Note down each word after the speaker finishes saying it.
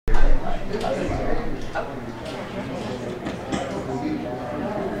Right,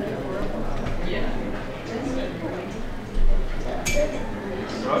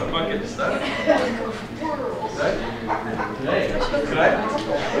 we might get to start. Today?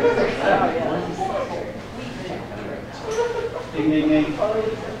 Ding.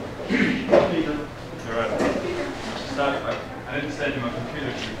 Alright. Start. I need to stand in my computer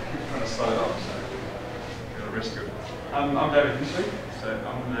because it keeps trying to slide off, so I've got to rescue it. I'm David Hinchley, so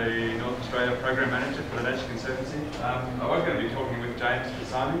I'm the North Australia Program Manager for the Nature Conservancy. I was going to be talking with James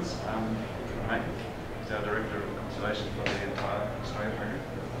Fitzsimons, he's our Director of Conservation for the entire Australia Program.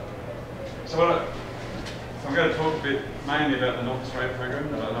 So I'm going to talk a bit mainly about the North Australia Program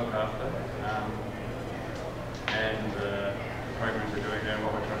that I look after, and the programs we're doing there and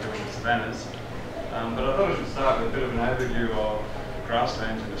what we're trying to do in the savannas. But I thought I should start with a bit of an overview of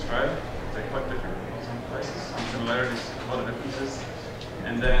grasslands in Australia. They're quite different in some places, some similarities, a lot of differences.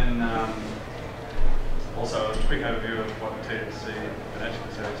 And then also a quick overview of what the TNC, the Nature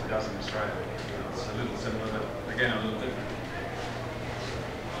Conservancy, does in Australia. It's a little similar, but again a little different.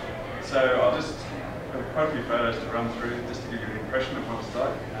 So I'll just have quite a few photos to run through just to give you an impression of what it's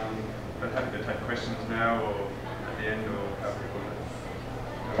like. But happy to take questions now or at the end or however you want it.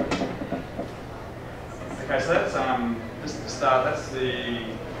 Okay, so that's just to start. That's the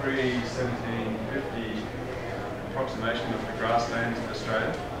pre-1750 approximation of the grasslands of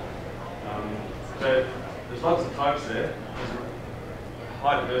Australia. So there's lots of types there. There's a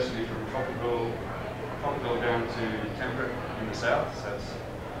high diversity from tropical down to temperate in the south. So it's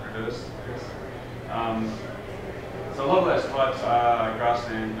reversed, I guess. So a lot of those types are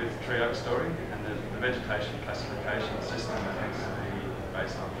grassland with tree oak story, and the vegetation classification system tends to be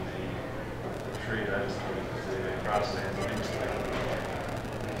based on the tree oak story, because the grasslands are mixed with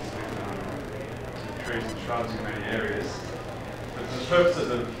trees and shrubs in many areas. But for the purposes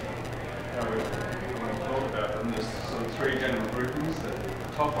of how we want to talk about them, there's sort of three general groupings. The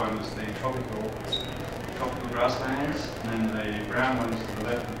top one is the tropical grasslands, and then the brown ones to the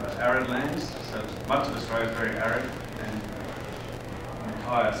left are the arid lands. So much of Australia is very arid, and the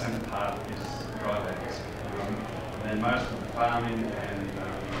entire centre part is dry lands. And then most of the farming and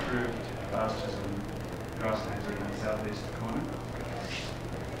improved pastures and grasslands are in the southeast corner.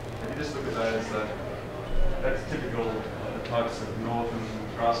 If you just look at those, that's typical of the types of northern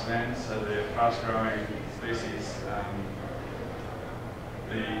grasslands. So they're fast-growing species.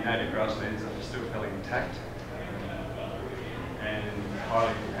 The native grasslands are still fairly intact and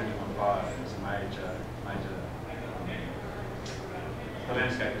highly dependent on fire as a major. The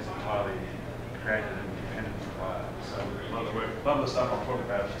landscape is entirely created and dependent on fire. So a lot of the stuff I'll talk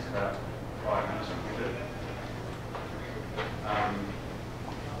about is just about fire management we do.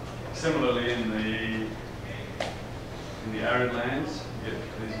 Similarly, in the arid lands, you get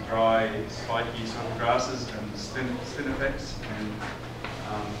these dry, spiky sort of grasses and spinifex and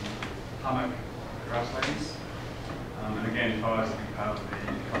hummock grasslands. And again, fire is a big part of the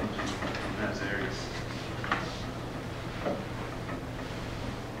ecology in those areas.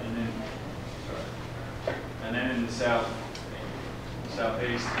 And then in the southeast,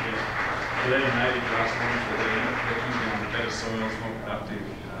 you get native grasslands that are usually on the better soils, more productive,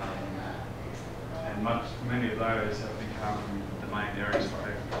 and many of those have become the main areas for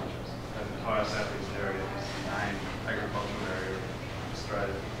agriculture. So the entire southeast area is the main agricultural area of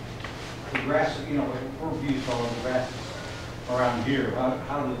Australia. The grass, we're used all the grass around here.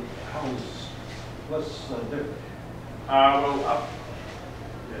 What's different?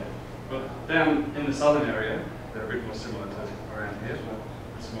 Well, down in the southern area, they're a bit more similar to around here.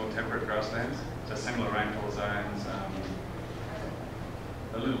 It's more temperate grasslands, so similar rainfall zones.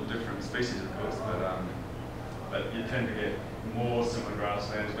 A little different species, of course, but you tend to get more similar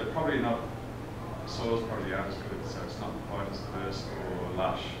grasslands, but probably not. Soils probably aren't as good, so it's not quite as diverse or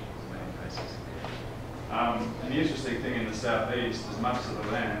lush. And the interesting thing in the southeast is much of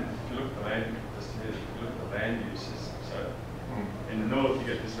the land, if you look at the land, just here, if you look at the land uses, so in the north you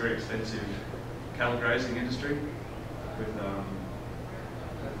get this very extensive cattle grazing industry with the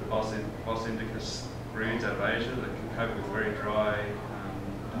Bos indicus breeds out of Asia that can cope with very dry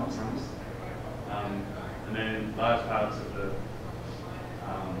hot summers. And then in large parts of the,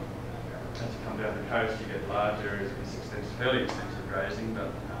 as you come down the coast, you get large areas of this fairly extensive grazing,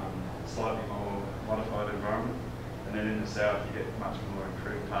 but slightly more modified environment. And then in the south you get much more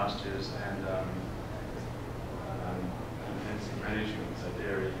improved pastures and intensive management, so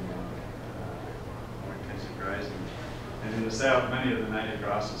dairy and more intensive grazing. And in the south, many of the native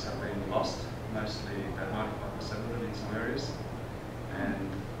grasses have been lost, mostly about 95% of them in some areas. And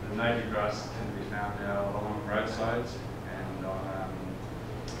the native grasses tend to be found now along roadsides and on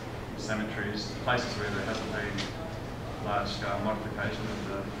cemeteries, places where there hasn't been large-scale modification of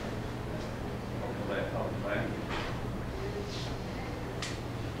the land.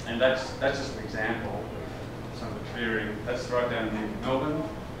 And that's just an example of some of the clearing. That's right down in Melbourne,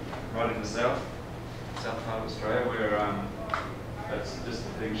 right in the south part of Australia, where that's just a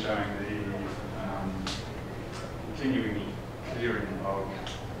thing showing the continuing clearing of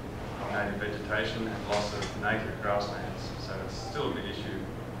native vegetation and loss of native grasslands. So it's still a big issue.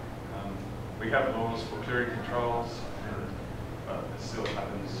 We have laws for clearing controls, but it still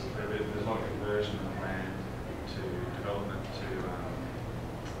happens. There's a lot of conversion of land to development to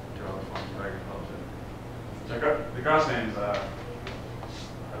other forms of agriculture. So the grasslands have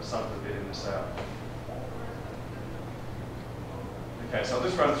suffered a bit in the south. Okay, so I'll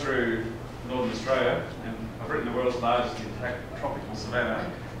just run through Northern Australia, and I've written the world's largest intact tropical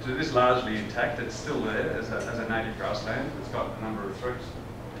savanna. So it is largely intact. It's still there as a native grassland. It's got a number of threats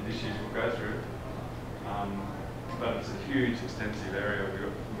and issues we'll go through. But it's a huge, extensive area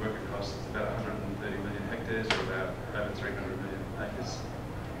we work across. It's about 130 million hectares, or about over 300 million acres.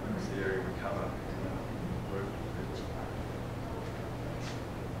 That's the area we cover in the work.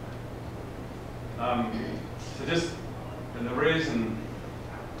 And the reason,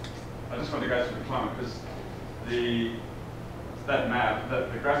 I just want to go through the climate, because that map,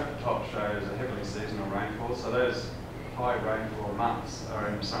 the graph at the top shows a heavily seasonal rainfall. So those high rainfall months are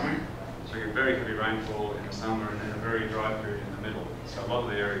in the summer. So you get very heavy rainfall in the summer and then a very dry period in the middle. So a lot of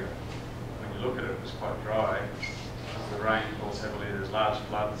the area, when you look at it, it's quite dry. As the rain falls heavily, there's large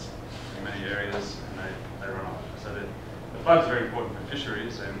floods in many areas, and they run off. So the floods are very important for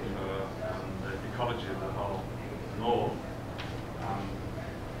fisheries and for the ecology of the whole north.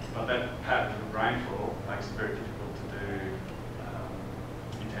 But that pattern of rainfall makes it very difficult to do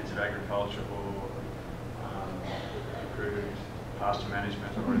intensive agriculture or improved pasture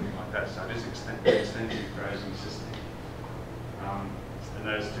management or anything like that. So it is an extensive grazing system. And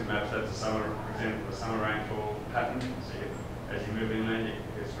those two maps, that's a summer example of a summer rainfall pattern. So as you move inland, it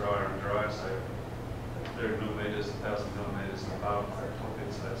gets drier and drier. So 30 millimetres, 1,000 millimetres and above that top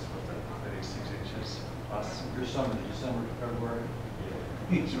end. So that's what that 36 inches plus. Your summer, December to February?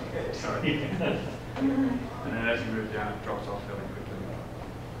 Yeah. Sorry. And then as you move down, it drops off fairly quickly.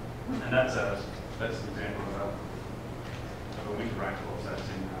 And that's an example of a winter rainfall. So that's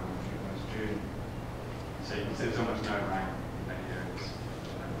in June. So you can see there's almost no rain in many areas.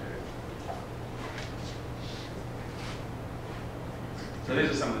 So these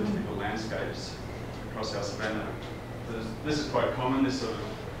are some of the typical landscapes across our savanna. So this is quite common, this sort of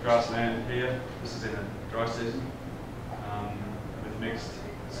grassland here. This is in a dry season with mixed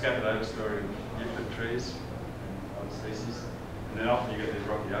scattered overstory eucalypt trees and other species. And then often you get these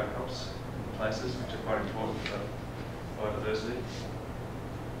rocky outcrops in places, which are quite important for biodiversity.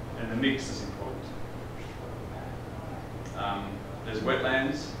 And the mix is important. There's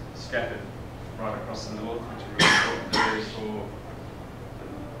wetlands scattered right across the north, which are really important areas for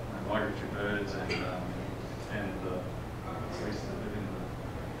migratory birds and the species that live in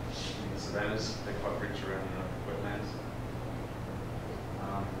the savannas. They're quite rich around the wetlands.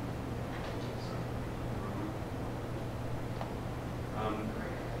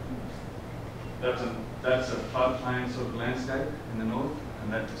 That's a floodplain sort of landscape in the north,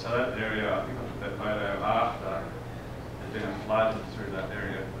 and that area, I think I took that photo after there'd been a flood through that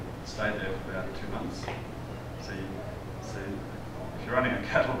area. It stayed there for about 2 months. So you see, if you're running a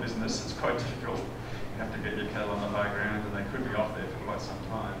cattle business, it's quite difficult. You have to get your cattle on the high ground, and they could be off there for quite some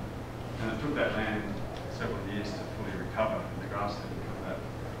time. And it took that land several years to fully recover in the grassland because of that.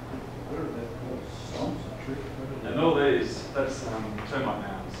 What are they called? Stumps of trees? And all these, that's termite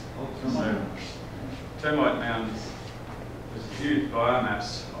mounds. Oh, termite. So, termite mounds, there's a huge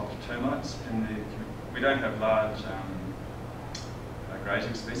biomass of termites. We don't have large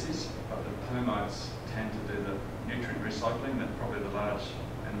grazing species, but the termites tend to do the nutrient recycling that probably the large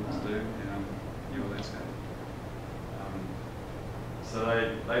animals do in your landscape. So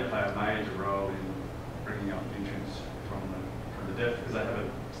they play a major role in bringing up nutrients from the depth, because they have an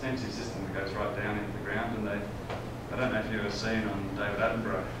extensive system that goes right down into the ground. And I don't know if you've ever seen on David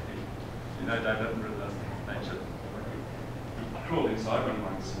Attenborough. You know David Attenborough, the nature. He crawled inside one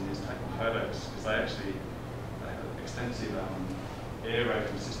once and he's taking photos, because they have an extensive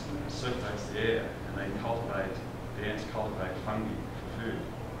aerating system that circulates the air, and the ants cultivate fungi for food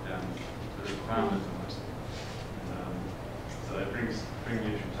down to the farmers almost. So they bring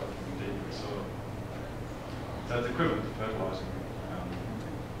nutrients up from deep in the soil. So it's equivalent to fertilising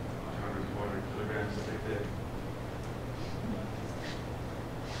 200 to 400 kilograms a hectare.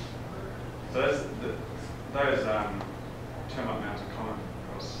 So those termite mounds are common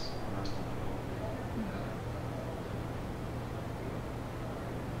across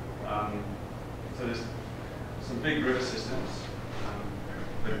big river systems,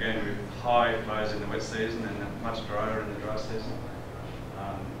 but again with high flows in the wet season and much drier in the dry season.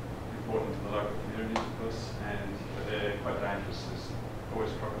 Important to the local communities, of course, but they're quite dangerous. There's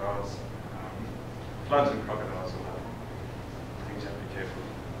always crocodiles. Floods and crocodiles will happen. Things you have to be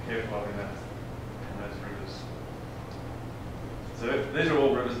careful of in those rivers. So these are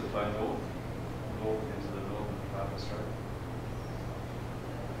all rivers that flow north into the northern part of Australia.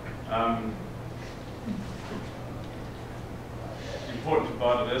 Important for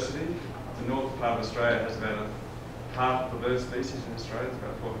biodiversity. The north part of Australia has about half the bird species in Australia. It's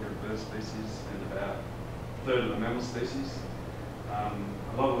about 400 bird species and about a third of the mammal species. A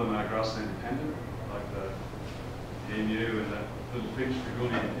lot of them are grassland dependent, like the emu and that little finch, the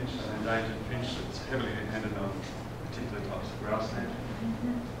Gullian finch, is an endangered finch that's heavily dependent on particular types of grassland.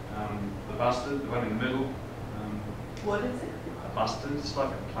 The bustard, the one in the middle. What is it? A bustard, it's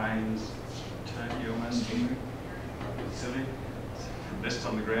like a plains turkey almost. It's silly. It nests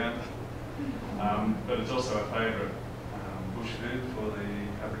on the ground. But it's also a favourite bush food for the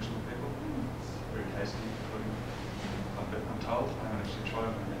Aboriginal people. It's very tasty, I'm told. I haven't actually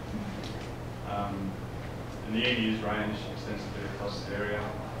tried one yet. And the emus range extensively across the area.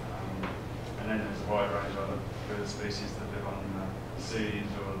 And then there's a wide range of other bird species that live on the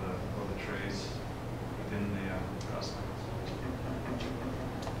seeds or the trees within the grasslands.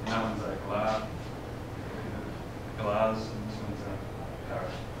 And that one's a galah, galahs, and this one's a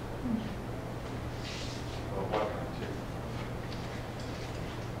parrot. Or white one too.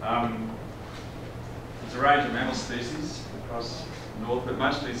 There's a range of mammal species across the north, but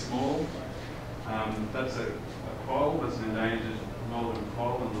mostly small. That's a quoll, that's an endangered northern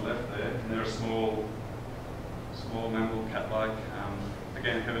quoll on the left there, and they're a small mammal, cat-like,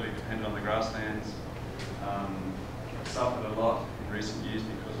 again heavily dependent on the grasslands. Suffered a lot in recent years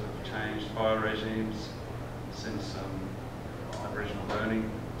because of changed fire regimes since Aboriginal burning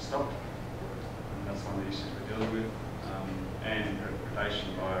stopped. And that's one of the issues we're dealing with, and predation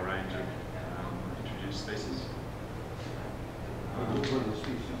by a range of introduced species. What are the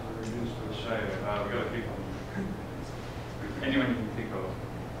species that are reduced? I'll show you. We've got a few of them. Anyone you can think of.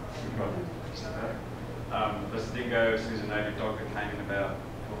 There's the dingo, who's a native dog that came in about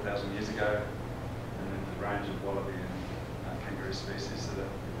 4,000 years ago, and then the range of wallaby and kangaroo species that are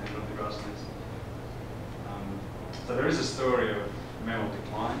dependent on the grasslands. So there is a story of mammal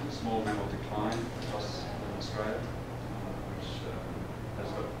decline, small mammal decline across Australia, which has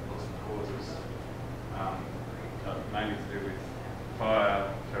got lots of causes, mainly to do with fire,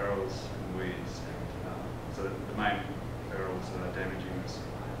 ferals, and weeds. So the main ferals that are damaging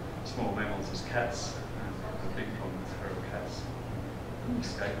small mammals is cats. The big problem with feral cats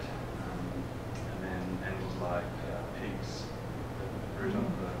escaped, and then animals like pigs that root up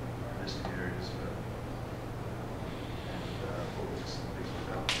the nesting areas and hogs and things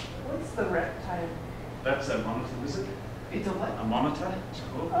like that. What's the reptile? That's a monitor lizard. It's a what? A monitor, it's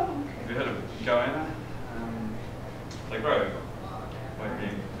called. Oh, okay. Have you heard of goanna? They grow quite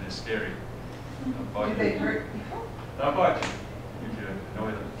big, they're scary. Do they hurt people? They'll bite you if you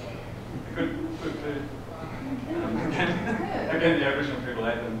annoy them. They're good food. Again, the Aboriginal people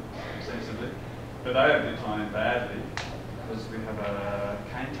ate them extensively, but they have declined badly because we have a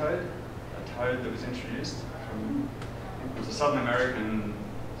cane toad, a toad that was introduced from, it was a Southern American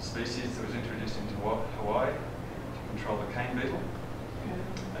species that was introduced into Hawaii to control the cane beetle,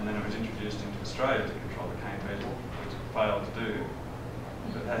 and then it was introduced into Australia to control the cane beetle, which it failed to do,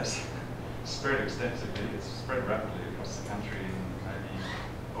 but has spread extensively. It's spread rapidly across the country in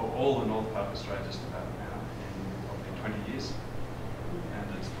maybe all the north part of Australia just about now in probably 20 years.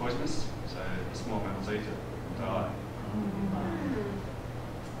 And it's poisonous, so the small mammals eat it and die.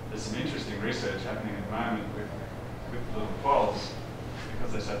 There's some interesting research happening at the moment with little quolls,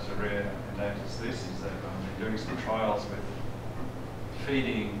 because they're such a rare endangered species. They've been doing some trials with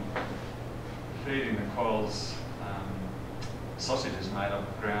feeding the quolls sausages made of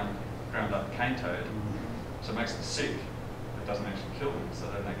ground up cane toad, so it makes them sick. It doesn't actually kill them, so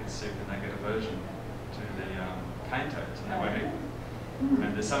then they get sick and they get aversion to the cane toads, and they won't eat them.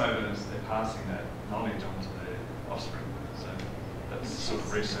 And there's some evidence they're passing that knowledge on to their offspring. So that's the sort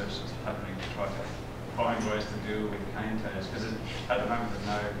of research that's happening to try to find ways to deal with cane toads, because at the moment there's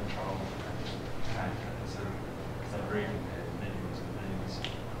no control of cane toads. So they're breeding their millions and millions.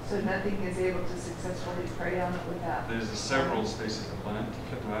 So nothing is able to successfully prey on it with that? There's several species that learn to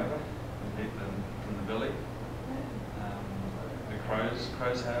flip them over and eat them from the belly. The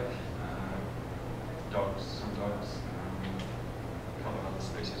crows have, dogs, some dogs, a couple of other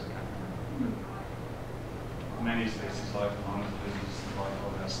species I can't remember. Many species like monitor lizards, like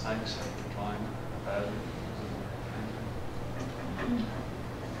all our snakes, have declined badly because of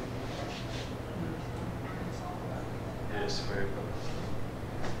Yes, very good.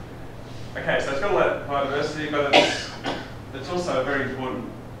 Okay, so it's got all that biodiversity, but it's also a very important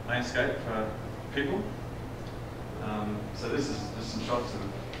landscape for people. So this is just some shots of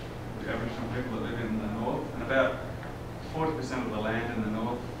the Aboriginal people that live in the north, and about 40% of the land in the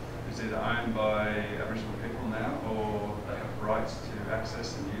north is either owned by Aboriginal people now, or they have rights to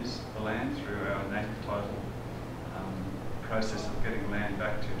access and use the land through our native title process of getting land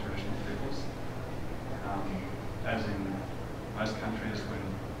back to traditional peoples. As in most countries, when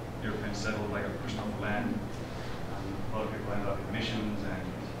Europeans settled, they got pushed off the land. A lot of people ended up in missions and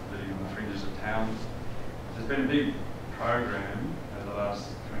living on the fringes of towns. There's been a big program over the last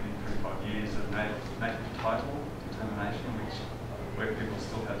 20, 25 years of native title determination, where people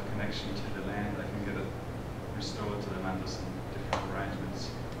still have connection to the land. They can get it restored to them under some different arrangements,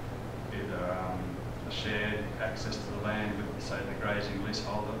 either a shared access to the land with, say, the grazing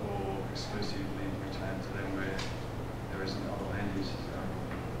leaseholder, or exclusively returned to them where there isn't other land uses.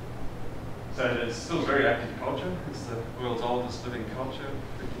 So it's still a very active culture. It's the world's oldest living culture,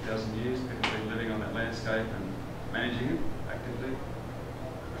 50,000 years. People have been living on that landscape and managing it actively.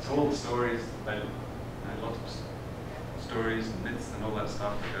 It's all the stories, lots of stories and myths and all that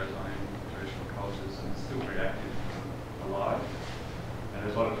stuff that goes on in traditional cultures, and it's still very active and alive. And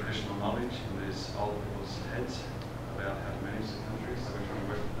there's a lot of traditional knowledge in these old people's heads about how to manage the country, so we're trying to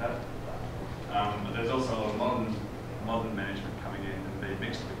work with that. But there's also a lot of modern management coming in and being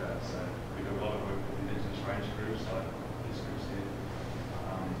mixed with that. So we do a lot of work with indigenous range groups, like these groups here.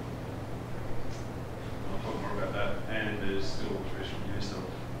 I'll talk more about that. And there's still traditional use of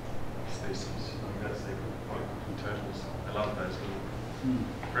species. I think that's the point from turtles. I love those little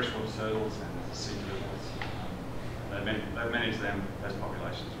freshwater turtles and sea turtles. They manage them as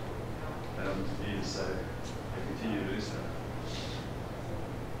populations for thousands of years, so they continue to do so.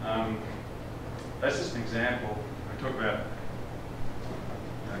 That's just an example. We talk about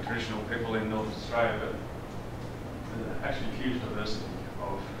traditional people in North Australia, but there's actually a huge diversity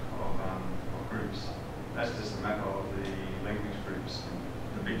of groups. That's just a map of the language groups,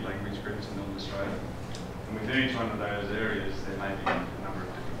 the big language groups in North Australia. And within each one of those areas, there may be a number of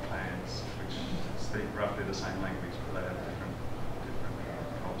different clans which speak roughly the same language, but they have different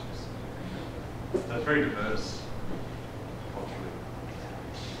cultures. So it's very diverse culturally.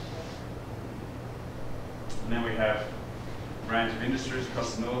 And then we have a range of industries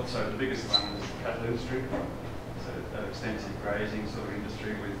across the north. So the biggest one is the cattle industry. So an extensive grazing sort of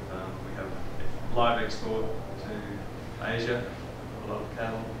industry with, we have live export to Asia, a lot of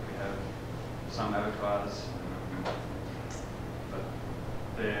cattle. We have some abattoirs, but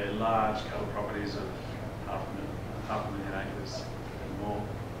they're large cattle properties of half a million acres and more.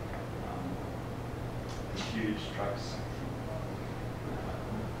 Huge trucks.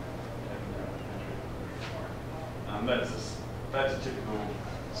 That's a typical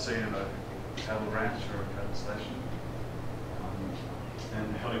scene of a cattle ranch or a cattle station.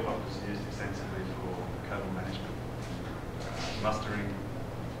 And helicopters are used extensively for cattle management, mustering,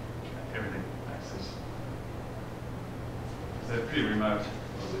 everything, access. So they're pretty remote,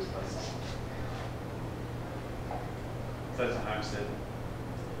 all these places. So that's a homestead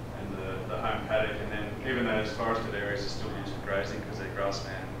and the home paddock, and then even those forested areas are still used for grazing because they're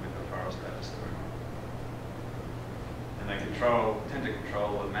grassland with the forest paddock going on. And they tend to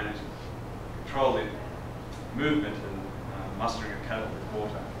control the movement and mustering of cattle with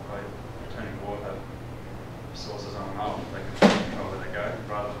water by turning water sources on and off. They can control where they go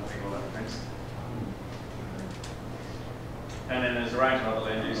rather than being all that fence. And then there's a range of other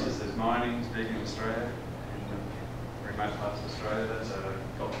land uses. There's mining, is big in Australia, in the remote parts of Australia. There's a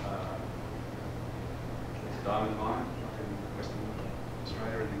diamond mine up in Western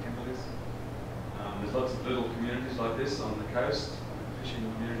Australia in the Kimberleys. There's lots of little communities like this on the coast,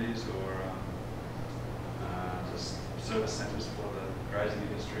 fishing communities or just service centres for the grazing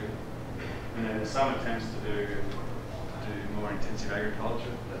industry. And then there's some attempts to do more intensive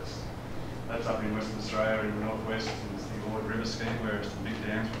agriculture. That's up in Western Australia in the northwest, and it's the Ord River scheme where some big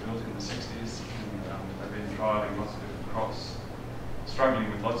dams were built in the 60s. And they've been trialling lots of different crops,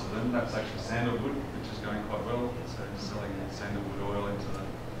 struggling with lots of them. That's actually sandalwood, which is going quite well. So selling sandalwood oil into the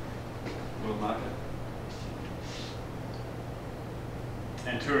world market.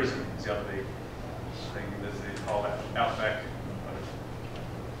 And tourism is the other big thing. There's the whole outback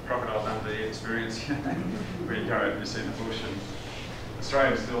crocodile Dundee experience where you go out and you see the bush. And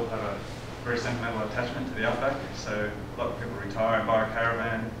Australians still have a very sentimental attachment to the outback, so a lot of people retire and buy a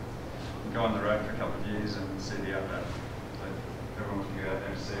caravan and go on the road for a couple of years and see the outback. So everyone can go out there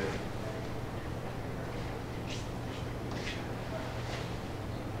and see it.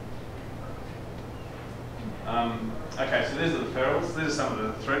 Okay, so these are the perils. These are some of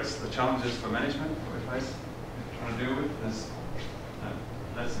the threats, the challenges for management that we face, trying to deal with.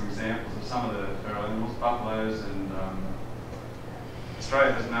 That's some examples of some of the feral animals, buffaloes, and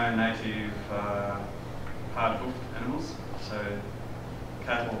Australia has no native hard-hoofed animals, so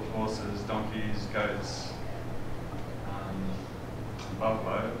cattle, horses, donkeys, goats, and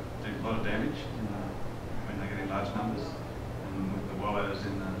buffalo do a lot of damage when they get in large numbers. And with the wallows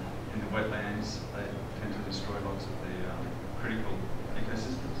in the wetlands, they tend to destroy lots of the critical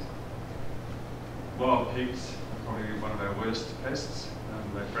ecosystems. Wild pigs are probably one of our worst pests.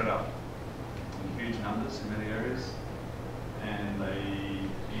 They bred up in huge numbers in many areas, and they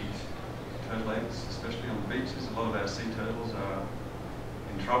eat turtle eggs, especially on the beaches. A lot of our sea turtles are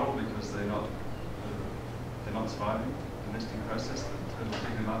in trouble because they're not surviving the nesting process. The turtles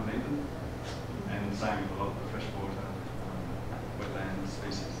pick them up and eat them, and the same with a lot of the freshwater wetland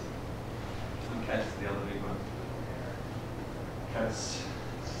species. And cats are the other big one. Cats,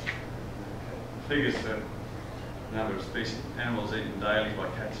 figures that the number of species animals eaten daily by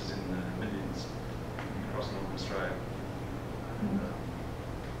cats is in millions across northern Australia.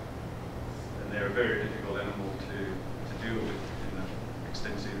 And they're a very difficult animal to deal with in the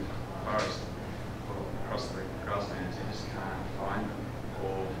extensive forest or across the grasslands. You just can't find them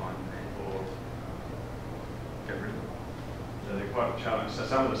or get rid of them. So they're quite a challenge. So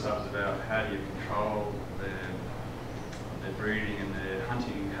some of the stuff is about how do you control their breeding and their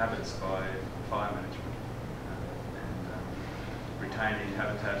hunting habits by fire management. Retaining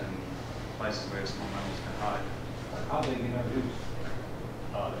habitat in places where small mammals can hide. How big introduced?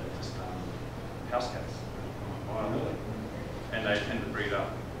 Oh, they're just house cats. Wow, really? And they tend to breed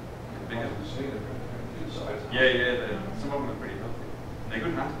up. Bigger. Size. Yeah, some of them are pretty healthy. And they're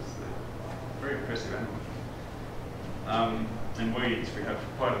good hunters. They're very impressive animals. And weeds, we have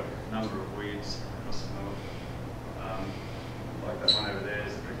quite a number of weeds across the north. Like that one over there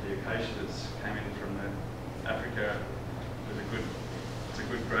is the prickly acacia that's came in from Africa. It's a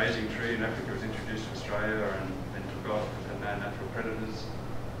good grazing tree in Africa. It was introduced to Australia and then took off. It had no natural predators.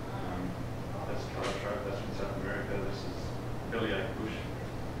 That's calotrophe, that's from South America. This is bellyache bush,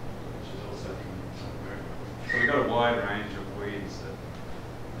 which is also from South America. So we've got a wide range of weeds that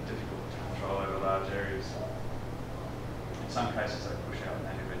are difficult to control over large areas. In some cases, they push out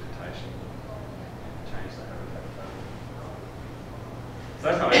native vegetation, change the habitat pattern. So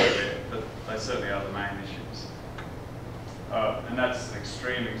that's not everywhere, but they certainly are the main issues. And that's an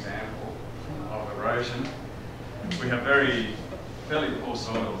extreme example of erosion. We have fairly poor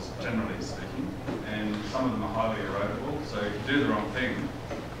soils, generally speaking, and some of them are highly erodible. So if you do the wrong thing,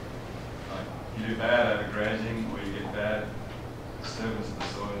 like you do bad overgrazing, or you get bad disturbance of the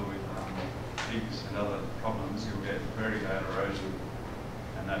soil with pigs and other problems, you'll get very bad erosion,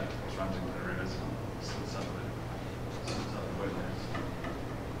 and that of course runs into the rivers and splits up the wetlands.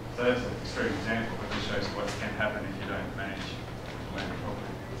 So that's an extreme example, but it shows what can happen if you don't manage the land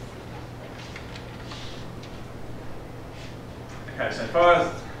properly. Okay, so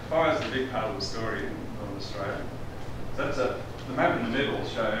fire is a big part of the story in Northern Australia. So that's the map in the middle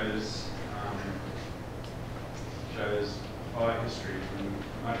shows fire history from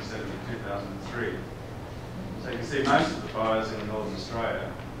 1997 to 2003. So you can see most of the fires in Northern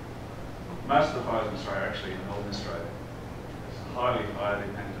Australia, most of the fires in Australia are actually in Northern Australia. It's a highly fire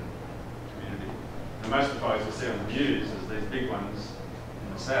dependent community. And most of the fires you see on the news is these big ones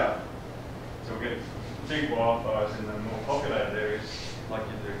in the south. So we get big wildfires in the more populated areas, like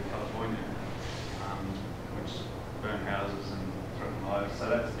you do in California, which burn houses and threaten lives. So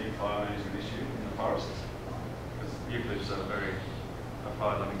that's a big fire management issue in the forests. Because eucalypts are a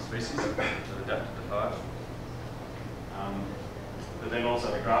fire-loving species that are adapted to fire. But then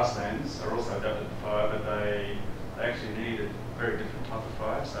also the grasslands are also adapted to fire, but they actually need a very different type of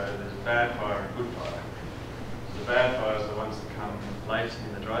fire. So there's a bad fire and good fire. So the bad fires are the ones that come late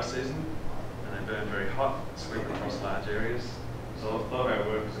in the dry season, and they burn very hot, sweep across large areas. So a lot of our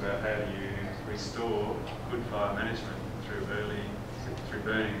work is about how do you restore good fire management through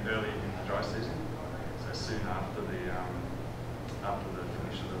burning early in the dry season, so soon after the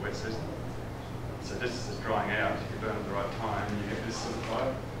finish of the wet season. So just as it's drying out, if you burn at the right time, you get this sort of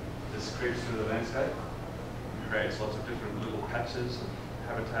fire. This creeps through the landscape and creates lots of different little patches of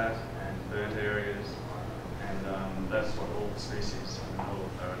habitat and burnt areas, and that's what all the species in the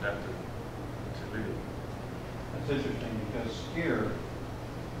north are adapted to live in. That's interesting because here,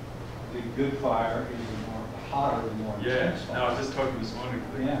 the good fire is the more hotter, the more intense fire. No, I was just talking this morning to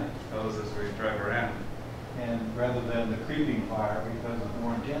the fellows as we drove around. And rather than the creeping fire, because the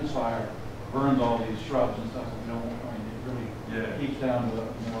more intense fire burns all these shrubs and stuff that we don't want, I mean, it really keeps down to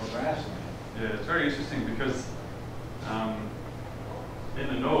more grassland. Yeah, it's very interesting because in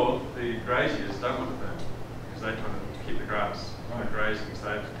the north, the graziers don't want to burn because they try to keep the grass grazing,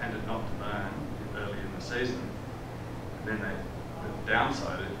 so they've tended not to burn early in the season. And then the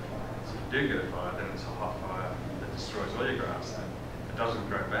downside, if you do get a fire, then it's a hot fire that destroys all your grass, and it doesn't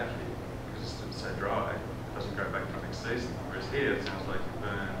grow back here because it's so dry. It doesn't grow back until next season. Whereas here, it sounds like you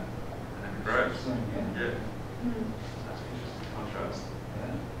burn and then it grows. Yeah. That's an interesting contrast.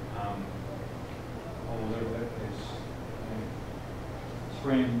 All over is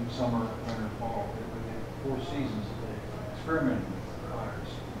spring, summer, winter, fall. They 4 seasons. They experimented with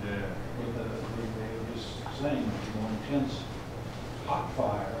fires. Yeah. But they were just saying that the more intense hot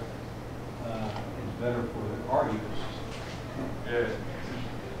fire is better for our use. Yeah.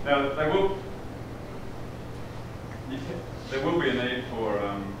 Now there will be a need for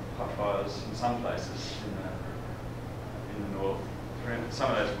hot fires in some places in the north.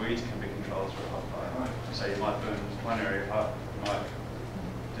 Some of those weeds can be controlled through a hot fire. Right. So you might burn one area hot, you might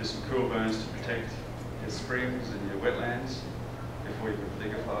do some cool burns to protect your springs and your wetlands before you put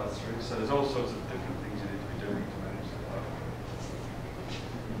bigger fires through. So there's all sorts of different things you need to be doing to manage the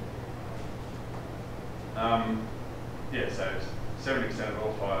fire. Yeah, so 70% of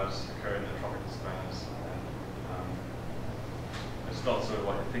all fires occur in the tropical savannas. And, it's not sort of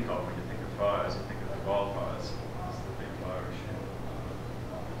what you think of when you think of fires. You think of the wildfires. It's the big fire issue.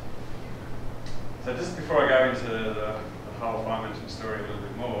 So just before I go into the whole fire management story a little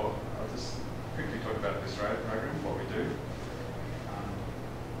bit more, I'll just quickly talk about the Australia program, what we do.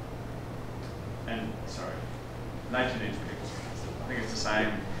 Nature needs people. I think it's the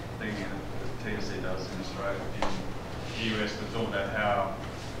same thing that TNC does in Australia. In the US, it's all about how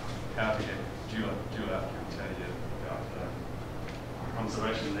to get dual outcomes, how to get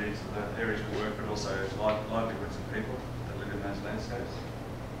conservation needs of the areas we work, but also livelihoods of people that live in those landscapes.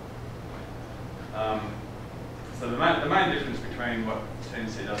 So the main difference between what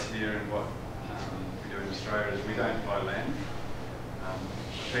TNC does here and what we do in Australia is we don't buy land.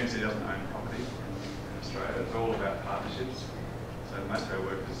 TNC doesn't own property in Australia. It's all about partnerships. So most of our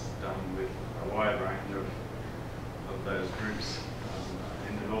work is done with a wide range of those groups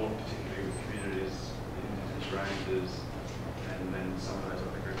in the north, particularly with communities, the indigenous rangers, and then some of those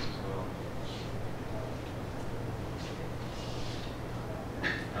other groups as well.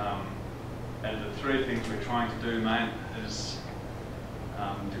 And the 3 things we're trying to do, is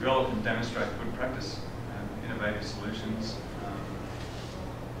develop and demonstrate good practice and innovative solutions,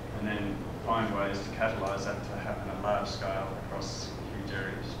 and then find ways to catalyse that to happen at large scale across huge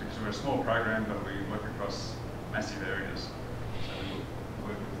areas. Because we're a small program, but we work across massive areas. So we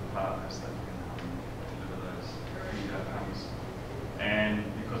work with the partners that can deliver those huge outcomes. And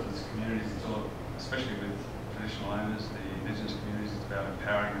because it's communities, it's all, especially with traditional owners, the indigenous communities, it's about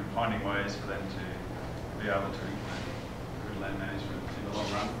empowering and finding ways for them to be able to implement good land management in the long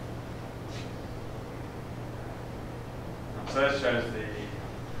run. So that shows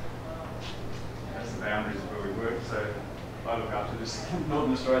that's the boundaries of where we work. So I look after this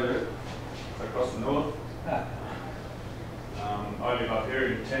Northern Australia, so across the north. I live up here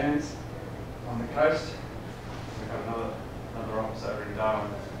in Cairns on the coast. We have another office over in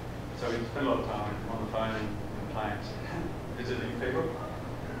Darwin. So we spend a lot of time on the phone in planes visiting people.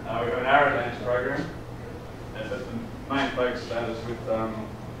 We have an arid lands program, but the main focus of that is with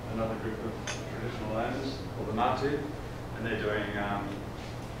another group of traditional owners called the Matu, and they're doing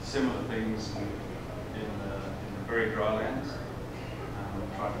similar things in the very dry lands,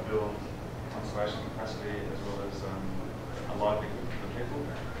 trying to build conservation capacity as well as a livelihood for the people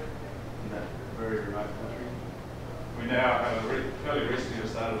in that very remote country. We now have fairly recently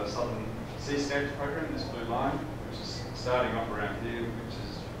started a southern seascapes program, this blue line, which is starting up around here, which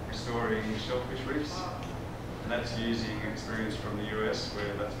is restoring shellfish reefs. And that's using experience from the US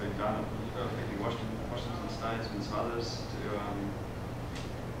where that's been done, I think in Washington State and some others to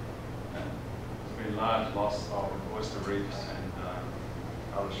there's been large loss of oyster reefs and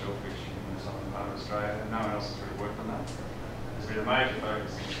other shellfish in the southern part of Australia, and no one else has really worked on that. There's been a major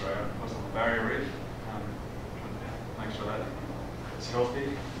focus in Australia, of course, on the barrier reef, make sure that it's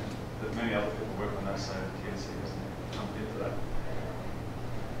healthy. That many other people work on that, so TNC doesn't come here for that.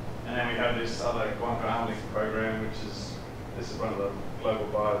 And then we have this other Guantanamo program, which is one of the global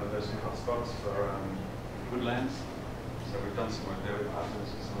biodiversity hotspots for woodlands. So we've done some work there with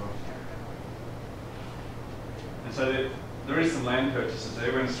partners as well. And so there is some land purchases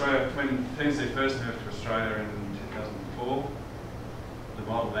there. When TNC first moved to Australia in 2004, the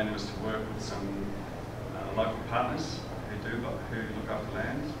model then was to work with some local partners who look after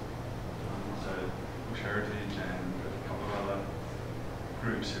land. So Bush Heritage and a couple of other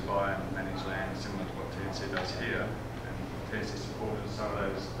groups who buy and manage land similar to what TNC does here. And TNC supported some of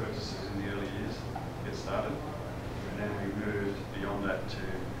those purchases in the early years to get started. And then we moved beyond that to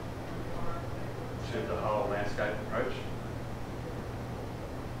the whole landscape approach.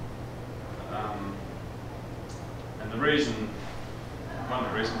 And the reason, one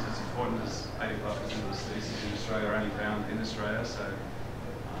of the reasons it's important is 85% of the species in Australia are only found in Australia, so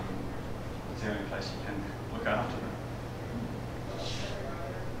it's the only place you can look after them.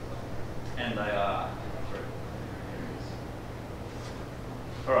 And they are.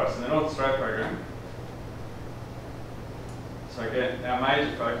 Alright, so the North Australia program. So again, our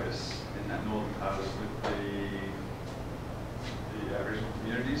major focus in that northern part is with the Aboriginal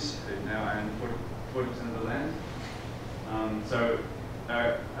communities who now own 40% of the land. So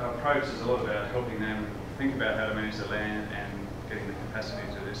our approach is a lot about helping them think about how to manage the land and getting the capacity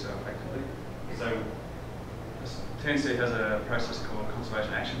to do so effectively. So TNC has a process called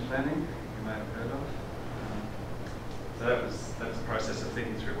conservation action planning, you may have heard of. So that's a process of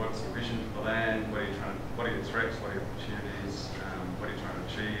thinking through what's your vision for the land, what are your threats, what are your opportunities, what are you trying to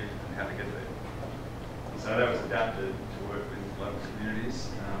achieve, and how to get there. And so that was adapted to work with local communities.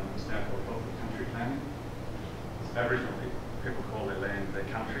 It's now called health and country planning. Aboriginal people call their land their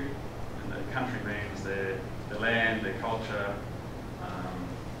country, and the country means their land, their culture,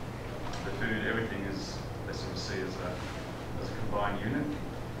 the food, everything is they sort of see as a combined unit.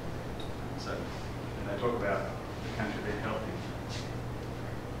 So and they talk about the country being healthy.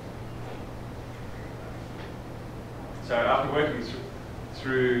 So after working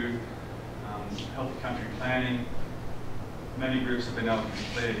through healthy country planning, many groups have been able to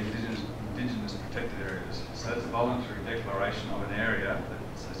declare indigenous protected areas. So that's a voluntary declaration of an area that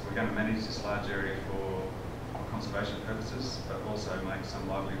says we're going to manage this large area for conservation purposes, but also make some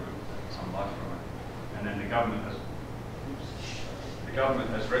livelihood, some life from it. And then the government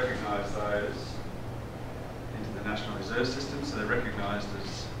has recognised those into the National Reserve System, so they're recognised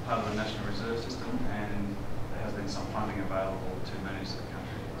as part of the National Reserve System, and there has been some funding available to manage the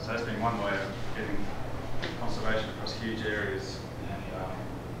country. So that's been one way of getting conservation across huge areas and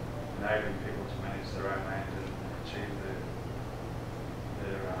enabling people to manage their own land and achieve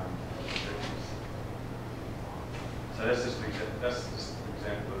their objectives. So that's just an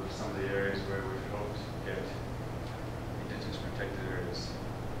example of some of the areas where we've helped get indigenous protected areas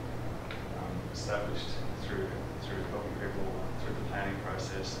established through helping people through the planning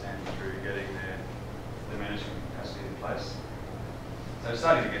process and through getting their management capacity in place. So it's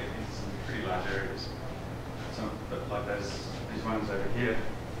starting to get into some pretty large areas. But like these ones over here,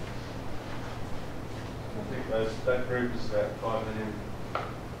 I think that group is about 5 million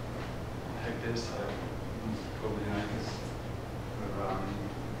hectares, so 12 million acres of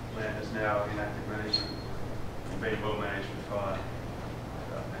land is now in active management and being well managed with fire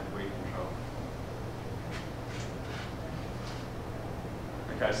and weed control.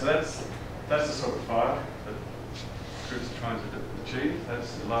 Okay, so that's the sort of fire that groups are trying to achieve.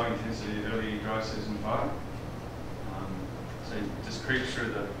 That's the low intensity early dry season fire. So you just creep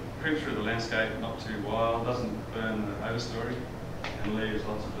through the landscape, not too wild, doesn't burn the overstory, and leaves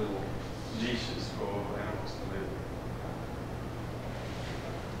lots of little niches for animals to live.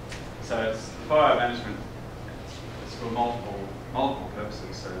 So it's the fire management. It's for multiple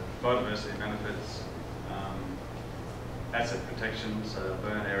purposes. So biodiversity benefits, asset protection, so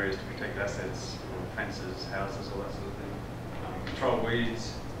burn areas to protect assets, or fences, houses, all that sort of thing. Control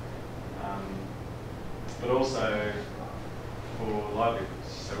weeds, but also for livelihoods.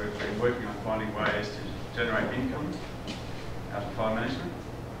 So we've been working on finding ways to generate income out of fire management,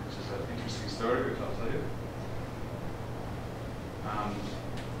 which is an interesting story which I'll tell you.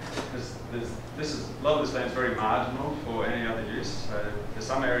 A lot of this land is very marginal for any other use. So there's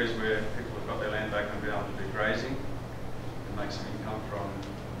some areas where people have got their land back and be able to do grazing and make some income from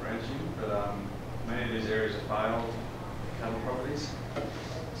ranching, but many of these areas are failed cattle properties.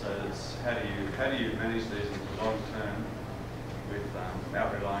 So it's how do you manage these into the long term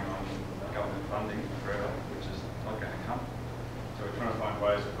without relying on government funding forever, which is not going to come. So we're trying to find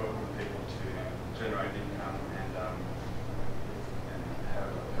ways of helping people to generate income and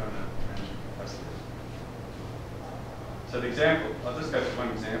have a permanent management capacity. So the example, I'll just go to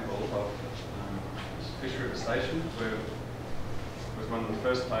one example of Fish River Station, where it was one of the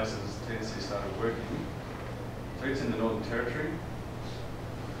first places TNC started working. So it's in the Northern Territory.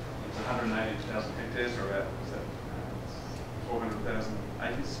 It's 180,000 hectares, or about 400,000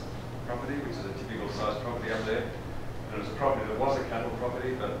 acres property, which is a typical size property up there. And it was a property that was a cattle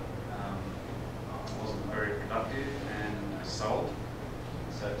property, but wasn't very productive and sold.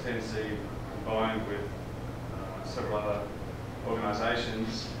 So TNC combined with several other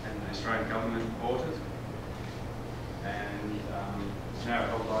organisations and the Australian government bought it, and it's now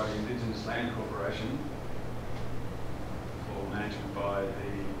held by the Indigenous Land Corporation for management by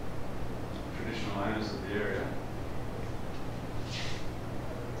the traditional owners of the area,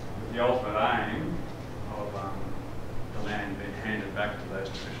 with the ultimate aim of the land being handed back to those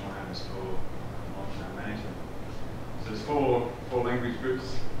traditional owners for long-term management. So there's four language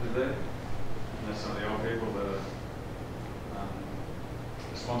groups there, and that's some of the old people that are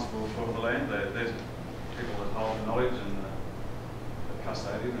responsible for the land. They're people that hold the knowledge and the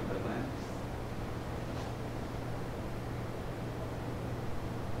custodian of that land.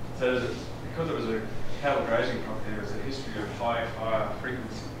 So because it was a cattle grazing property, there was a history of high fire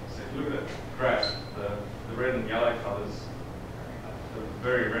frequency. So if you look at the graph, the red and yellow colours, the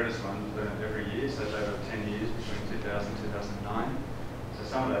very reddest ones burnt every year, so they were 10 years between 2000 and 2009. So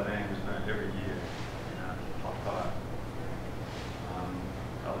some of that land was burnt every year in a hot fire.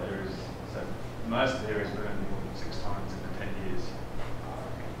 Other areas, so most of the areas burned more than 6 times in the 10 years.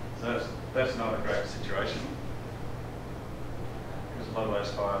 So that's not a great situation, because a lot of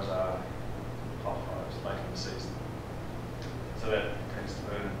those fires are hot fires late in the season. So that tends to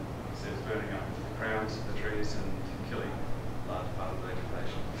burn, so it's burning up the crowns of the trees and killing a large part of the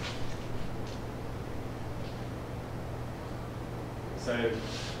vegetation. So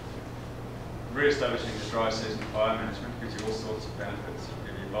re-establishing the dry season fire management gives you all sorts of benefits. It'll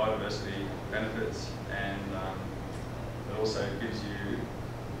give you biodiversity benefits, and it also gives you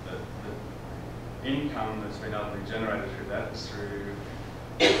the income that's been able to be generated through that is through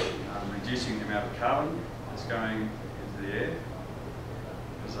reducing the amount of carbon that's going into the air.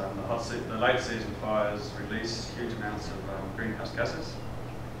 Because the late season fires release huge amounts of greenhouse gases,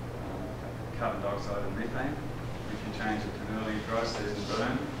 carbon dioxide and methane. If you change it to an early dry season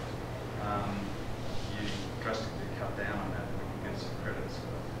burn, you drastically cut down on that, and we can get some credits.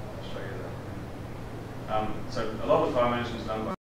 I'll show you that. So a lot of the fire management is done by